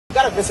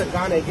gotta visit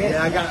Ghana again.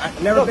 Yeah,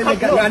 I've never been to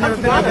Ghana. I never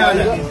been to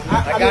Ghana.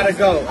 I gotta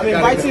go. I'm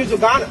inviting you to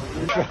Ghana.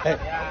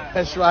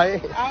 That's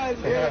right.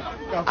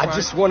 I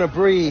just want to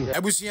breathe.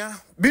 Ebusia,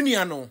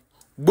 Biniano,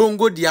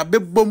 Bongo dia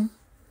bebum,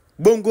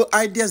 Bongo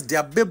ideas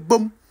dia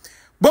bebum,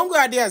 Bongo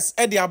ideas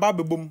dia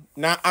babebum.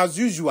 Now as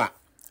usual,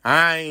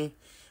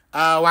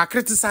 wa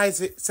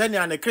criticize send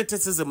an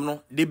criticism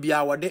no de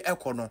bia wode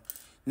ekono.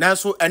 Now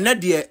so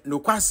enade no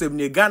kwasem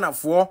ne Ghana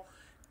for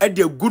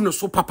de gu no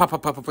so papa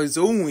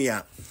so hu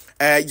ya.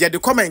 Ye the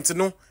comment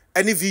no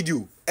any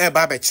video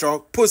ba be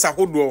chro post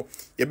ahodo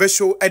ye be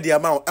show de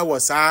ama e wo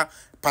sa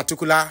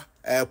particular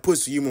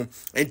post yimu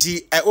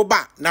enti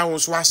oba na won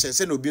so ahye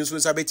se na obi nso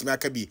nsa betimi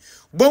aka bi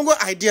Bongo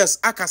ideas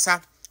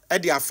akasa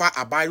de afa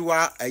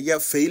abaywa ye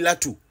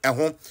Failatu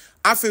ho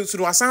afen so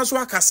no asan so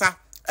akasa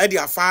de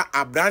afa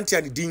abrante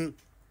ade din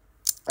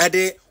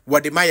de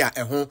Wode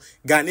ho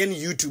Ghanaian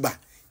YouTuber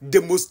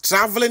the most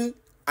traveling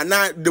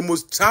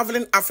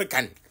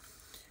African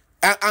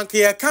anke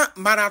ye ka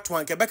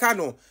marathon ke beka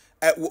no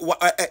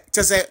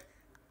say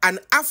an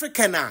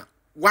Africaner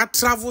what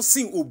travel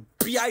sing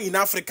obia in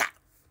Africa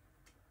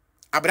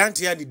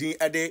abrante ade din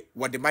de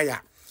Wode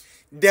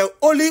the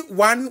only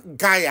one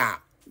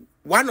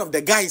of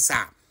the guys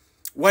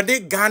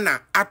Wode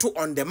Ghana ato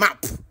on the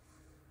map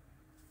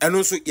and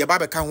also ye ba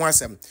beka ho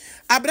asem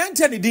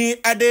abrante ade din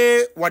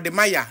de Wode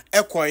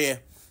ekoye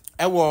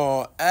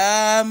ewo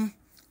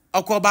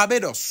okọ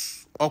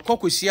Barbados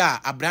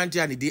okokosia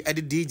abrante ade din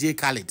de DJ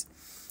Khaled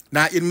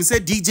na you say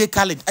DJ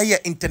Khaled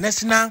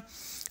international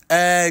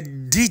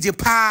DJ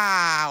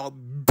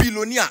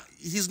billionaire.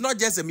 He's not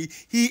just a me,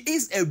 he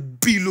is a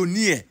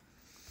billionaire.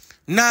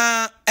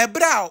 Na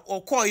ebra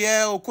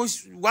okoye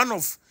one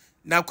of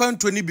na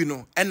kwantoni bi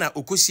no na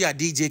okosia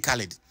DJ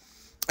Khaled.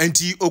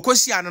 Enti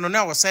okosia no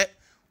na wo se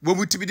wo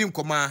mutibidi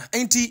nkoma.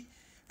 Enti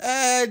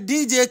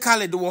DJ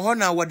Khaled wo ho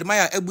na Wode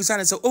ebusa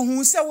na se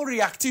ohun se wo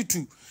react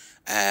to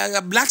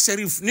Black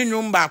Sheriff ni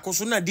nyumba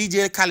akoso na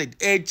DJ Khaled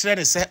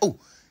trend say oh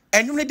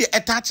enyum ne de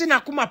attâcking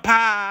na kuma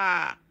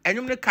pa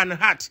enyum ne can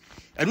heart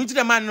enu ti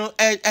de man no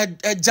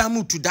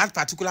jamu to that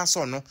particular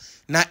song no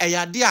na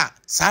eyade a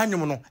saa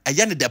nyum no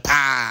eye ne de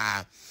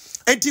pa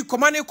enti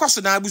komane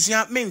kwaso na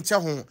abusia menche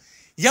ho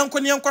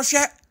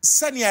yenkohwe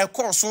senia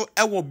ekoso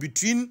ewo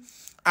between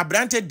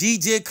abrante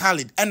DJ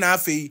Khaled and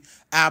afei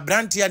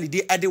abrante ani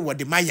de ade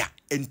Wode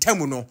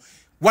entamu no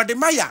Wode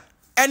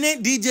ene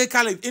DJ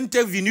Khaled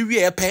interview ni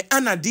wie pe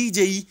ana DJ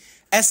yi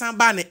esan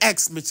ba ne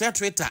X me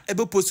Twitter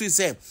ebe post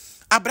say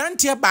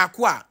abrante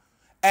baako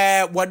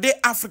a Wode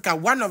Africa,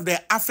 one of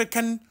the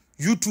African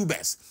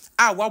YouTubers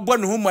wabo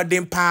no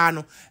homoden pa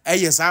no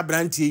yes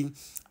abrante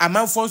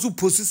amanfo so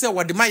post say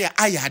Wode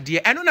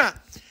ayade eno na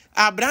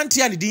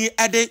abrante ani din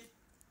ade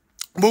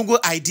Bongo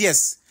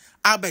ideas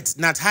Albert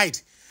not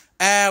hide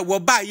wo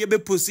ba ye be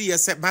post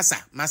yes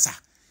masa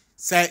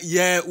say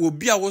ye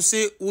obi a wo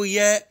say wo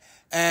ye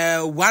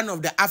one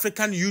of the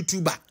African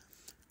YouTuber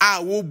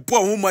wo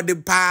bo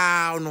homoden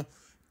pa no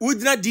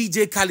udina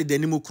DJ Khaled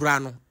animu kura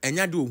no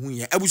enya de ohun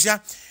ye abusia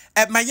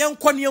ma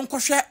yenko ne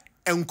yenkohwe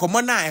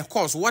enkomo na e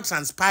course what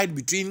transpired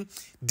between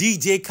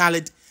DJ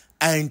Khaled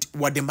and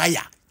Wode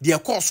the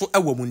course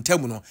ewo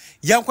muntamu no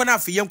yenko na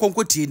afi yenko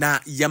nkotie na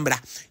yemra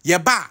ye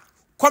ba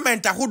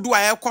comment ahodo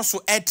a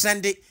ekoso e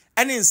trend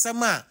ene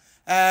nsem a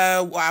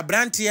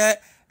abrante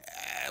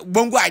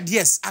Bongo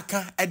ideas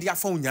aka e de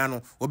afa unya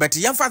no obete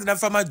yemfa na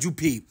fama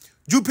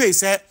Jupe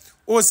say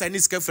o send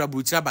iska fra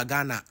buchira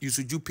bagana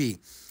yusu Jupe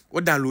o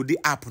download the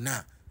app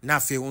na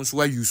fe won so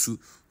wa use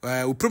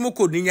o promo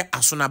code ni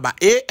asonaba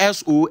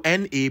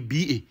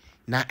ASONABA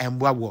na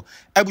emboawo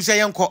abusa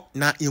yenko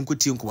na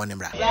yenkotie nko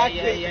wonemra.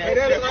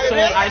 So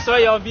I saw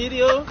your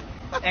video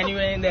and you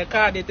were in the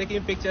car, they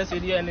taking pictures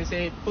with you and they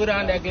say put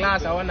on the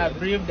glass, I want to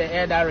breathe the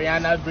air that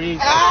Rihanna breathes.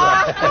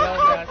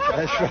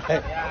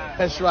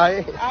 That's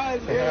right.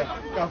 Yeah.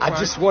 That's right. I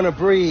just want to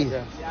breathe.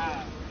 Yeah.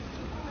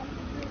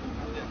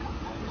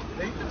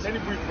 Let me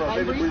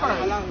breathe.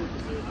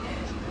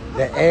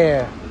 The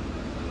air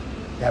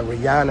that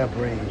Rihanna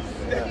breathes.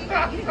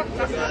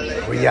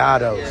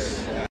 Riados.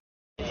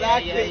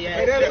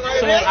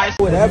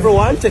 So with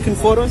everyone taking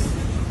photos.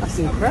 That's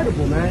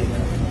incredible, man.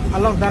 I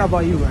love that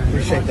about you, man.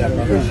 Appreciate that,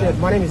 brother. Appreciate it.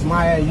 My name is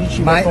Maya,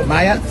 YouTuber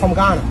from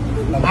Ghana.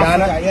 From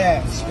Ghana?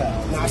 Yeah.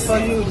 Now, I saw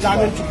you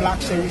jamming to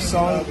Black Sheriff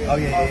song. Oh,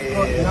 yeah.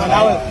 You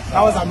know,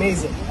 that was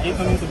amazing. You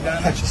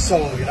touch your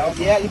soul, you know?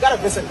 Yeah, you gotta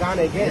visit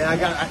Ghana again.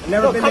 Yeah, I've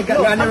never been to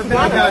Ghana. I never been to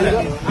Ghana.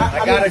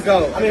 I gotta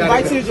go. I'm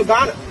inviting you to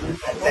Ghana.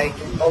 Thank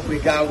you. Hopefully,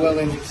 God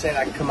willing, you said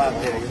I can come out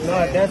there.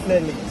 No,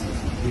 definitely.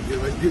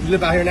 You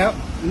live out here now?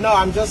 No,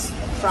 I'm just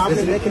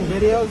traveling, making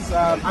videos.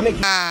 I'm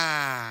making.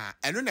 I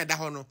don't know that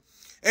one.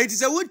 It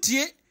is a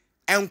woodie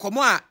and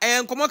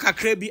enkomo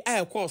kakra bi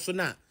ayekọ so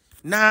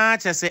na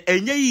chese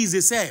enye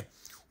easy say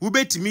wo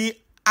betimi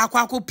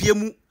akwako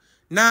piemu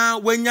na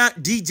wanya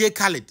DJ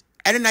Khaled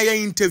ene na ya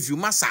interview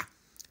masa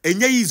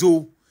enye easy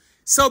o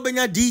say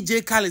obenya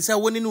DJ Khaled say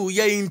woni no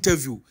ya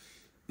interview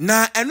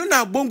na eno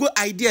na Bongo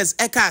ideas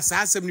eka asa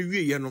asem ni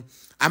wie ye no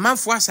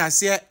amanfo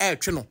asase e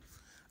twe no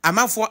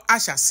amanfo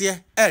ahyase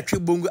twe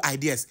bongo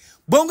ideas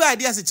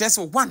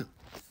chese one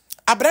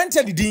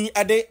abrante didin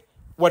ade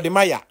Wode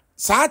maya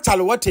saa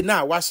chale wote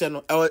na wahye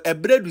no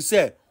ebredu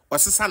se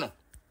osesa no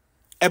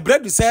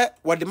ebredu se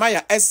Wode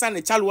maya esa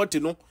ne chale wote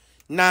no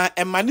na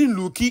emani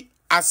luki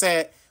as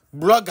a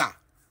blogger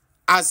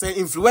as an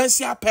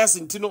influential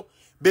person tino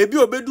baby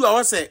obedu a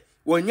wose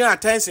wonya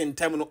attention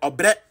time no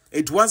obre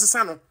etu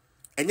wansesa no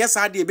enya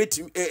saa de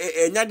betimi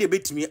enya de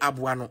betimi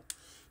aboa no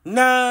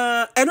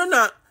na eno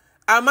na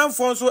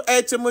amanfo so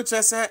etemo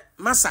chese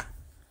masa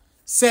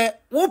se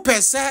wo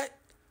pese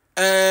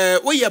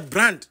wo ye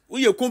brand wo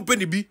ye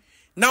company bi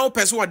na wo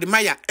pese Wode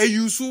maya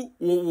use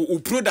wo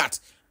product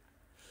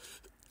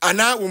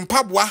ana wo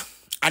mpaboa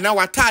ana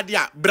watade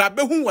a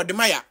brabehu Wode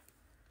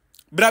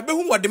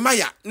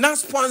maya na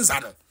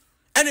sponsor no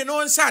ene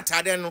no nsa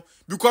atade no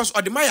because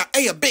Wode maya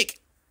big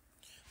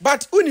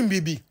but unim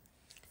bibi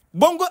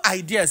bongo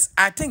ideas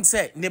I think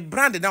say ne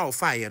brand na o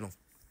fire no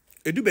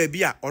edu ba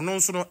bia ono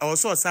nso no e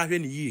so sa hwe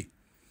ne yie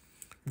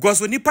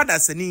because oni pada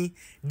sani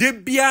de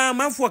bia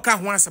manfo ka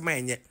ho asema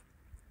enye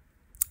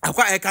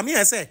akwa kame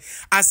ya say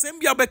asem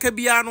bia beka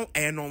bia no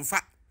no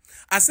mfa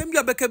asem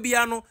bia beka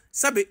bia no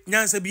sabe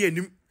nyansa bia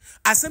anim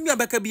asem bia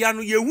beka bia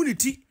no yehu ne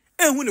ti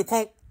ehu ne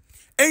kon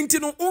enti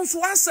no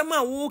nso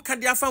asema wo ka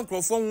dia fa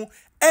nkrofo ho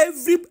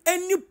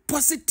any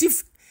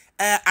positive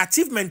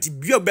achievement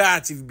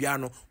achieve bia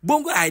no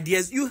bongo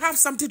ideas you have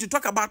something to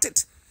talk about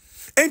it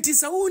enti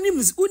sa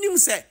unim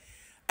say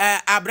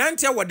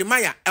abrante Wode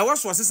maya e wo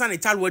so sesa ne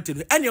chale wote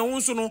no ene wo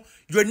nso no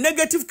your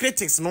negative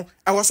critics no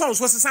e wo so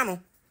sesa no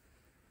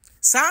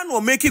sa no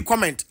make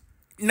comment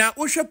na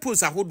wo hwe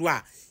post ahodo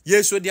a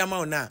yeso dia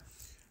ma na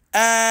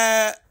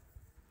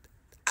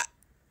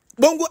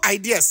bongo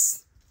ideas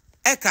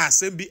eka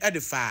asem bi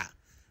edifa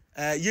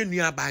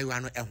yenua abaywa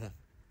no ho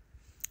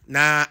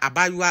na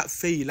abaywa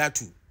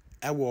Failatu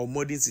ewo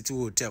Modern City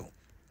Hotel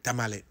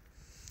Tamale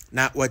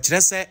na wo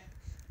kire se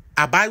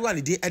abaywa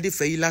ne di edi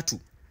Failatu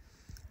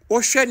wo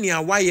hwe ne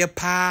awaye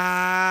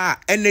pa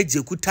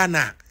energy kuta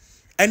na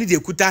ene de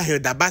kuta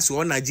Hildabasi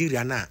o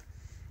Nigeria na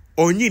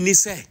onyi ni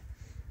se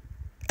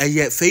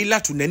eye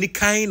Failatu nani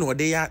kan no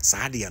de ya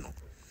saade no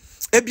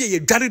ebie ye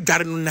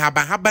dware no na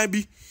haba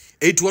bi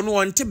etu no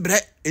wonte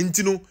bre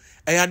entino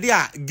eyade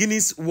a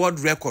Guinness World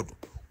Record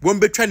won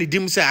betwa ne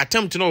dim say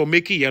attempt no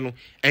make ye no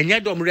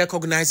enya dom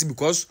recognize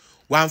because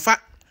wanfa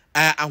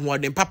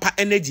ahoden papa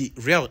energy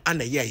real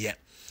ana ye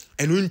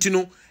enu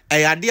ntino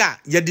eyade a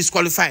ye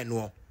disqualify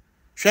no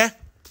hwe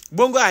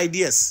bongo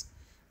ideas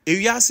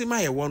ewiase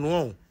ma ye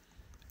wono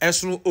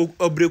esno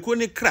obreko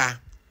ne kra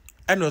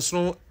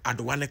enoso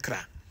adowa ne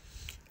kra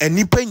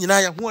enipa nyina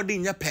ya ho ode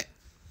nya pe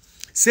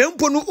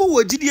sempo no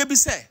uwo gidie bi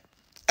se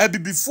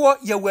abibifo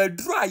ye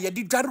waduru a ye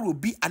di dware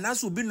obi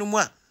anaso obi no mu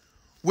a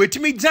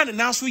wetimi gyan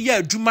na so ye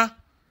aduma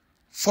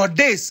for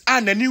days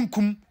anani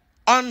nkum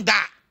on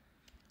that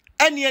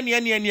eni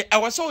e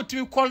waso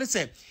otimi call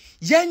se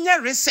yenya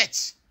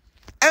research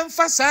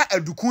emphasize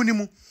adukun ni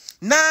mu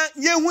na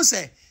yehu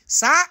se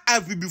sa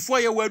abibifo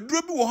ye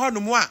waduru bi wo ho no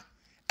mu a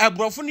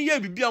ebrofo no ye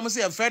bibia mo se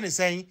ye frɛ ne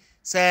sen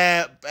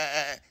se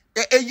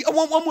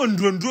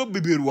ndro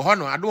beberu wo ho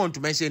no I don't want to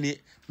mention any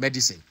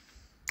medicine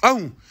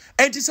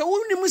enti se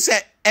woni mu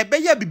se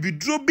ebeya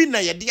bibidro bi na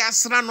ye de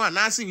asra no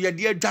anase ye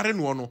de adware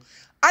no no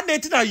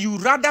adeti na you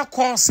rather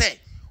call say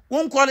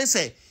won call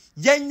say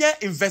yenye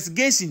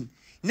investigation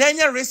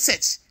yenye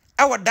research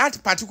our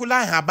that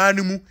particular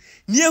haban mu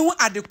ni ehu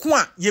adeko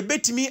a ye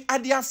betimi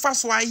ade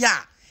afaso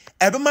aya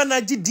ebema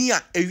na gidin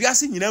a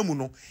ewiase nyina mu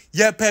no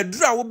ye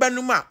pedro a wo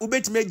benum a wo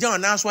betimi agya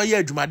na aso aya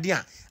adwumade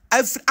a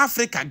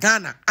Africa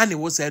Ghana ane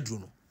wo say adru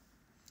no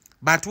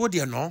but what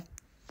dey no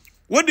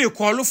what they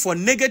call for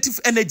negative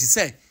energy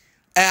say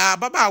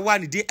baba wa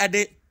ni dey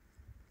ade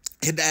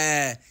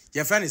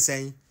your friend is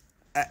saying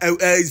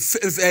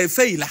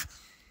faila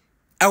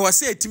I was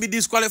say to me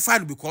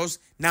disqualified because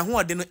na ho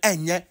ode no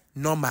enye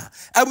normal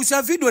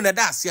abusa video na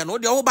da ase no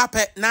de wo ba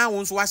pe na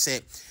won so wa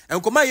say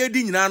enkoma ye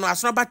di nyina no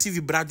Asonaba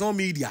TV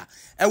BrajohnMedia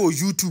wo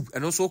YouTube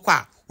eno so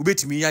kwa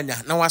ubetimi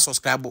yanya na wa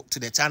subscribe to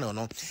the channel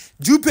no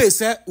jupe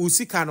say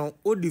usika no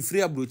o di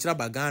free abrochira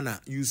bagana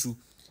yusu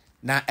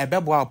na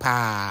ebebo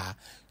pa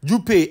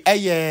jupe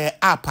eye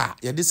apa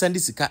ye de send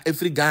sika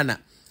every Ghana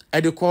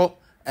e de call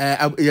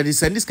ye de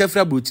send sika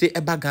free abrochire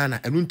eba Ghana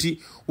enu nti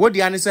wo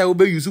de ane say wo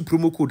be use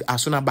promo code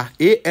Asonaba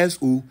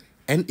ASONABA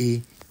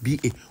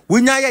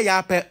wonya ye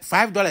ya pe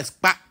 $5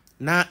 pa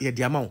na ye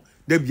de amount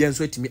da bia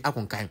nso atimi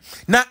akonkan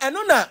na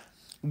eno na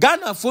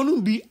Ghana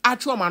phone bi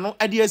atwoma no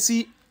ade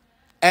asi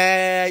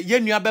ye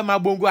nua be ma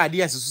bongo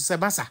ade asi so se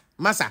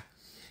masa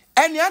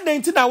eni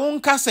adanti na won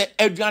ka se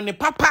aduane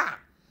papa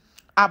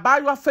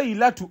abaywa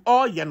Failatu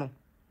all ye no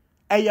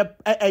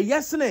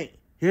yesne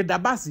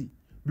Hildabasi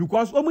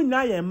because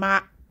omunya ye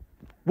ma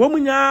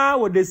womunya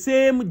with the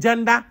same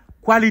gender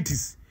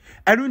qualities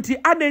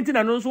enunti adanti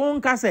na no so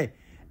won ka se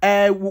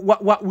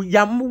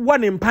yam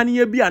one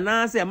mpane bi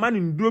anase ma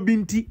nduro bi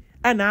nti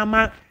na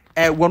ama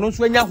wono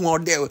so anya ho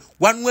de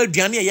wanu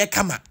aduane ye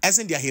kama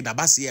esen dia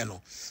Hildabasi ye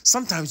no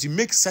sometimes you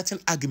make certain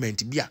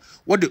argument bia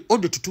what the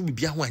tutu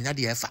bibia ho anya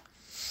de efa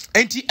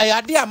enti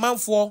ayade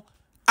amanfo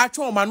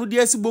atwe omanu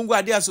de asi bongo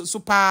ade so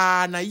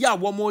pa na ya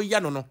wo mo ya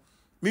no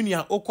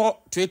menua okọ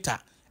Twitter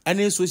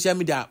ene social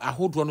media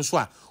ahodo no so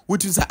a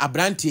wotin sa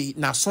abrante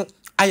na so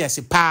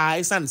ayese pa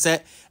isan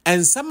se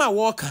ensama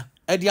woka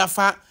ade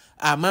afa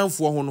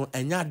amanfo ho no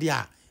enya de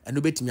a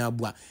eno betimi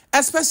abua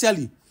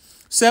especially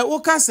se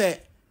woka se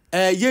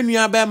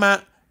yenua be ma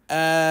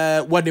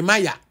Wode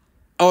maya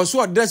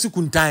also dress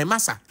kuntan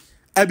masa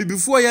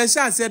abibifo ye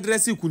sha se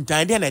dress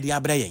kuntan de na de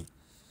abra yen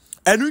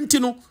enu nti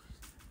no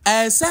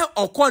se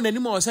okọ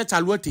nanim o se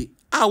chalote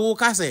a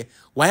woka se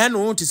waya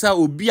no ti sa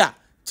obi a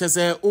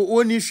chese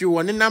oni hwe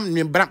woni nam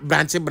ne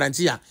branch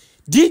ya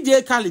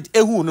DJ Khaled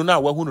ehu no na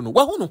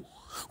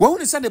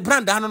wahu say the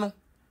brand no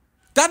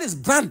that is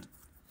brand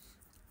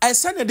I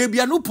said the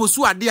bia no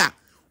posu ade a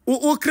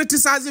o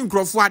criticizing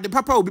crofo ade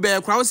papa obi be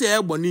yakra say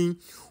e boni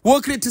wo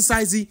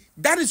criticize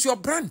that is your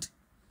brand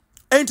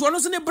and to no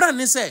say brand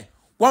ni say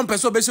one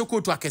person be se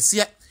coat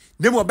akese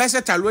dem o be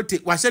se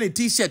talote wa share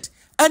t-shirt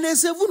and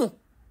esevu no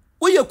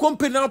wo ye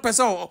company na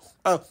person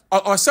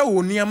o say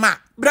wo niam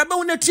bra be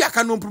wo na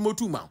tuaka no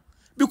promote ma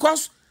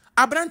because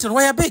Abranton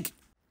why big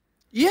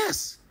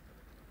yes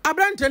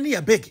Abranton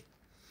is big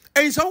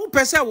and so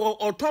person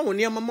or ton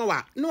niam ma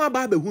wa no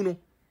aba be hu no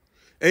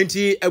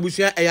enti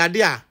abusua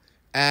eyade a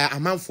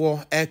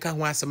amanfo eka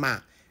ho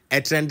asema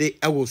e trend e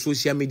wo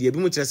social media bi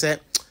mu kire se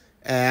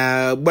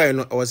boy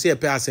no o se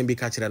pe asem bi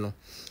ka kire no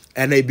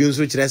na ebi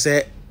nso kire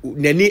se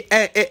nani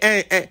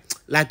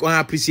like we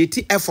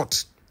appreciate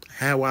effort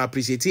we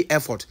appreciate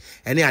effort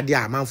ene ade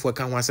amanfo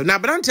eka ho asem na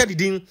Abranton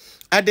didin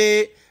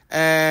ade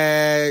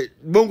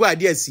bongo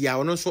ade asia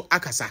ono so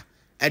akasa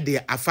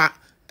ade afa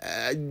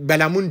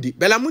belamundi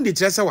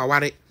kire se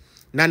waware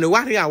na ne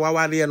ware a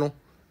waware no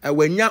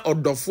wanya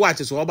odofo a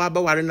cheso oba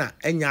ba ware na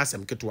enya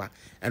asem ketwa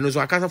eno so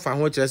akasa fa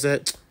ho kire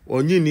se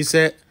onyi ni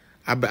se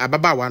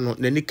ababa wa no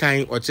nani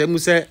kan o kire mu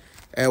se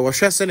wo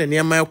hwe se ne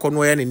niam ekọ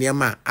no ye ne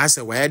niam a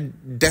ase we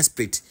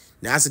desperate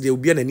na ase de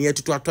obi na ni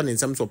atutu ato ne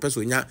nsam so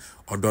peso nya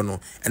odo no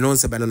eno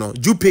nse be no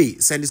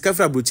Jupay send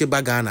discover broche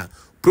bagana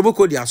promo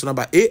code ya so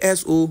number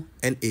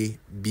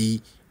ASONABA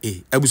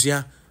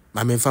abusia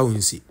ma memfa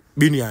wonsi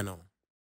binua no